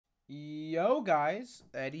Yo guys,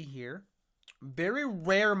 Eddie here. Very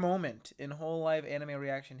rare moment in Hololive anime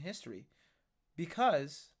reaction history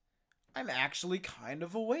because I'm actually kind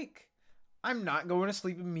of awake. I'm not going to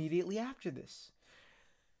sleep immediately after this.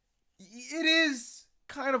 It is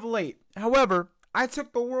kind of late. However, I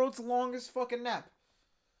took the world's longest fucking nap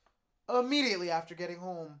immediately after getting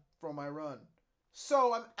home from my run.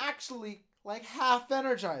 So I'm actually like half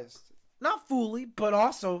energized. Not fully, but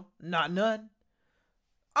also not none.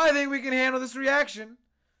 I think we can handle this reaction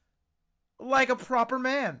like a proper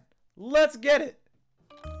man. Let's get it.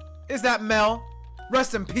 Is that Mel?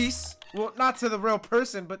 Rest in peace. Well, not to the real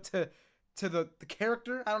person, but to the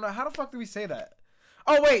character. I don't know. How the fuck do we say that?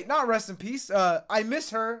 Oh, wait. Not rest in peace. I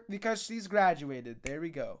miss her because she's graduated. There we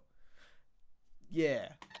go.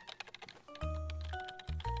 Yeah.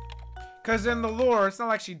 Because in the lore, it's not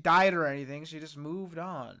like she died or anything. She just moved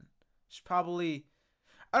on. She probably...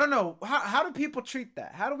 I don't know. How do people treat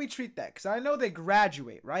that? How do we treat that? Because I know they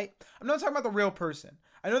graduate, right? I'm not talking about the real person.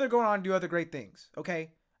 I know they're going on to do other great things,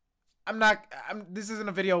 okay? This isn't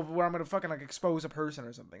a video where I'm going to fucking like expose a person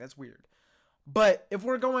or something. That's weird. But if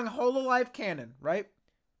we're going Hololive canon, right?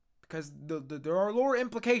 Because there are lore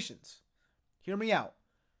implications. Hear me out.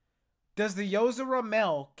 Does the Yozora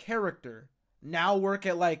Mel character now work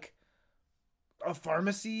at like a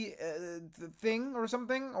pharmacy thing or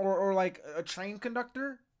something, or like a train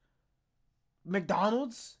conductor?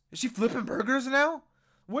 McDonald's? Is she flipping burgers now?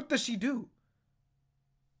 What does she do?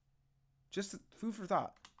 Just food for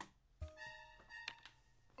thought.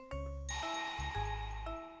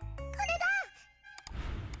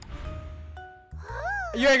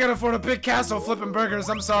 You ain't gonna afford a big castle flipping burgers,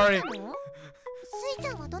 I'm sorry.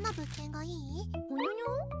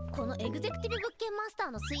 このエグゼクティブ物件マスタ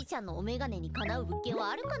ーのスイちゃんのお眼鏡にかなう物件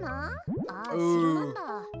はあるかな?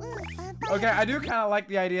 Okay, I do kind of like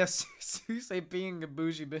the idea Suisei being a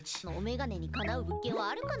bougie bitch. お眼鏡にかなう物件は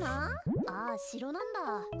あるかな? 城なんだ。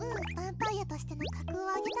ヴァンパイアとしての格を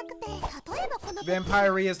上げたくて、例えばこの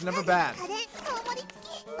Vampire is never bad.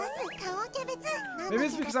 Maybe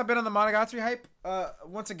it's because I've been on the Monogatari hype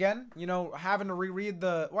once again, you know, having to reread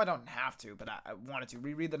the, well, I don't have to, but I wanted to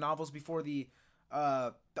reread the novels before the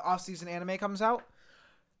off-season anime comes out.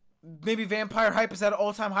 Maybe Vampire hype is at an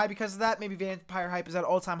all-time high because of that. Maybe Vampire hype is at an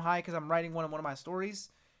all-time high because I'm writing one in one of my stories.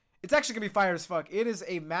 It's actually gonna be fire as fuck. It is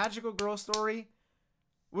a magical girl story.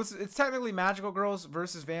 It's technically magical girls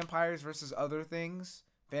versus vampires versus other things.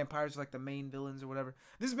 Vampires are like the main villains or whatever.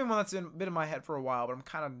 This has been one that's been in my head for a while, but I'm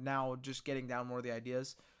kind of now just getting down more of the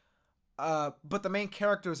ideas. But the main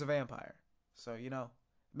character is a vampire, so you know.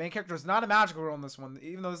 Main character is not a magical girl in this one,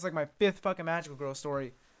 even though this is like my 5th fucking magical girl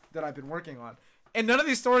story that I've been working on. And none of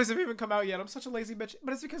these stories have even come out yet. I'm such a lazy bitch,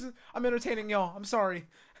 but it's because I'm entertaining y'all. I'm sorry.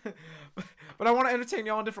 But I want to entertain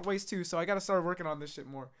y'all in different ways too, so I got to start working on this shit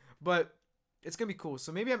more. But it's going to be cool.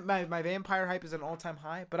 So maybe my vampire hype is at an all-time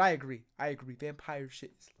high, but I agree. Vampire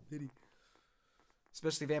shit is litty.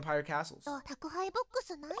 Especially vampire castles. I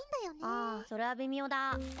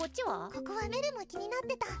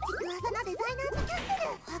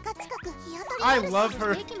love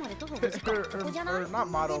her, her not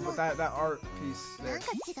model, but that art piece there.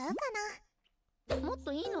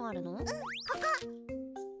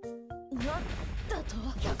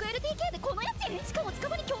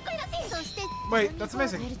 Wait, that's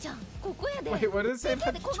amazing. Wait, what did it say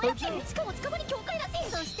about JoJo?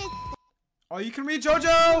 Oh, you can read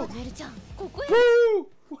JoJo! Woo!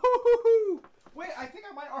 Woo! Wait, I think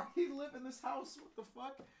I might already live in this house. What the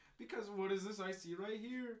fuck? Because what is this I see right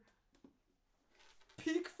here?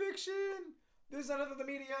 Peak fiction! There's another the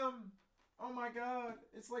medium! Oh my god.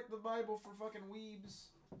 It's like the Bible for fucking weebs.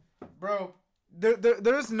 Bro,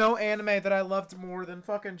 there's no anime that I loved more than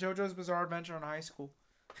fucking JoJo's Bizarre Adventure in high school.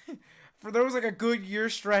 There was like a good year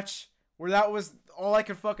stretch where that was all I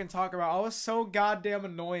could fucking talk about. I was so goddamn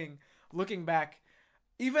annoying. Looking back,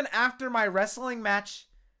 even after my wrestling matches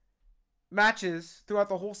throughout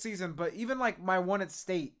the whole season, but even like my one at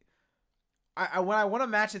state, when I won a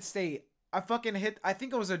match at state, I fucking hit, I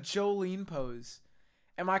think it was a Jolene pose,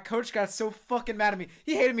 and my coach got so fucking mad at me.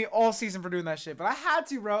 He hated me all season for doing that shit, but I had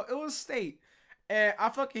to, bro. It was state, and I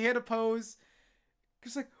fucking hit a pose.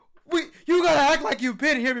 Cause like, wait, you gotta act like you've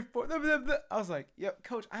been here before. I was like, yep,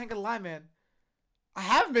 coach, I ain't gonna lie, man. I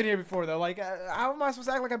haven't been here before though. Like, how am I supposed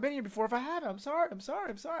to act like I've been here before if I haven't? I'm sorry.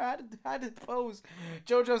 I had to pose.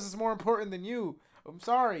 JoJo's is more important than you. I'm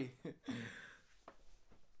sorry.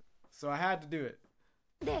 So I had to do it.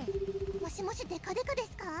 But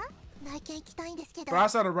I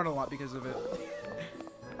also had to run a lot because of it.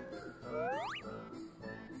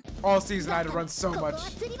 All season I had to run so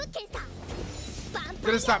much.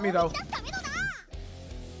 Didn't stop me though.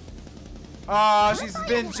 Oh, she's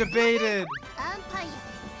been debated.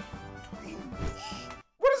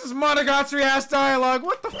 What is this Monogatari ass dialogue?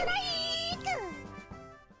 What the f—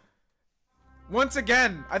 Once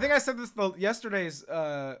again, I think I said this yesterday's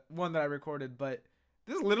one that I recorded, but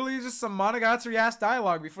this is literally just some Monogatari ass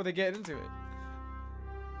dialogue before they get into it.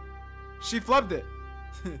 She flubbed it.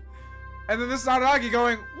 And then this Araragi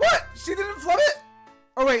going, what? She didn't flub it?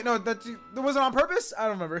 Oh wait, no, that wasn't on purpose? I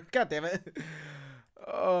don't remember. God damn it.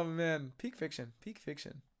 Oh man, peak fiction, peak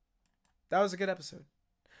fiction. That was a good episode.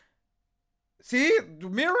 See,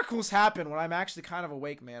 miracles happen when I'm actually kind of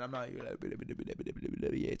awake, man. I'm not, yeah,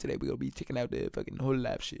 today we're gonna be checking out the fucking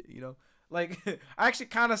Hololive shit, you know? Like, I actually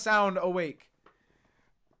kind of sound awake.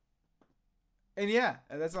 And yeah,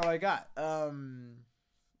 that's all I got. I'm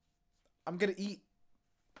gonna eat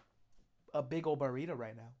a big old burrito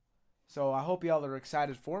right now. So I hope y'all are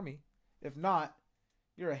excited for me. If not,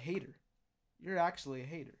 you're a hater. You're actually a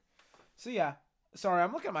hater. So yeah, sorry,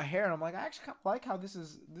 I'm looking at my hair and I'm like, I actually kind of like how this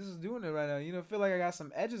is doing it right now. You know, feel like I got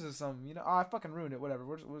some edges or something. You know, oh, I fucking ruined it. Whatever.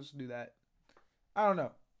 We'll just do that. I don't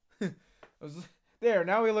know. There.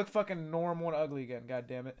 Now we look fucking normal and ugly again. God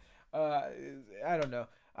damn it. I don't know.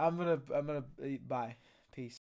 I'm gonna bye. Peace.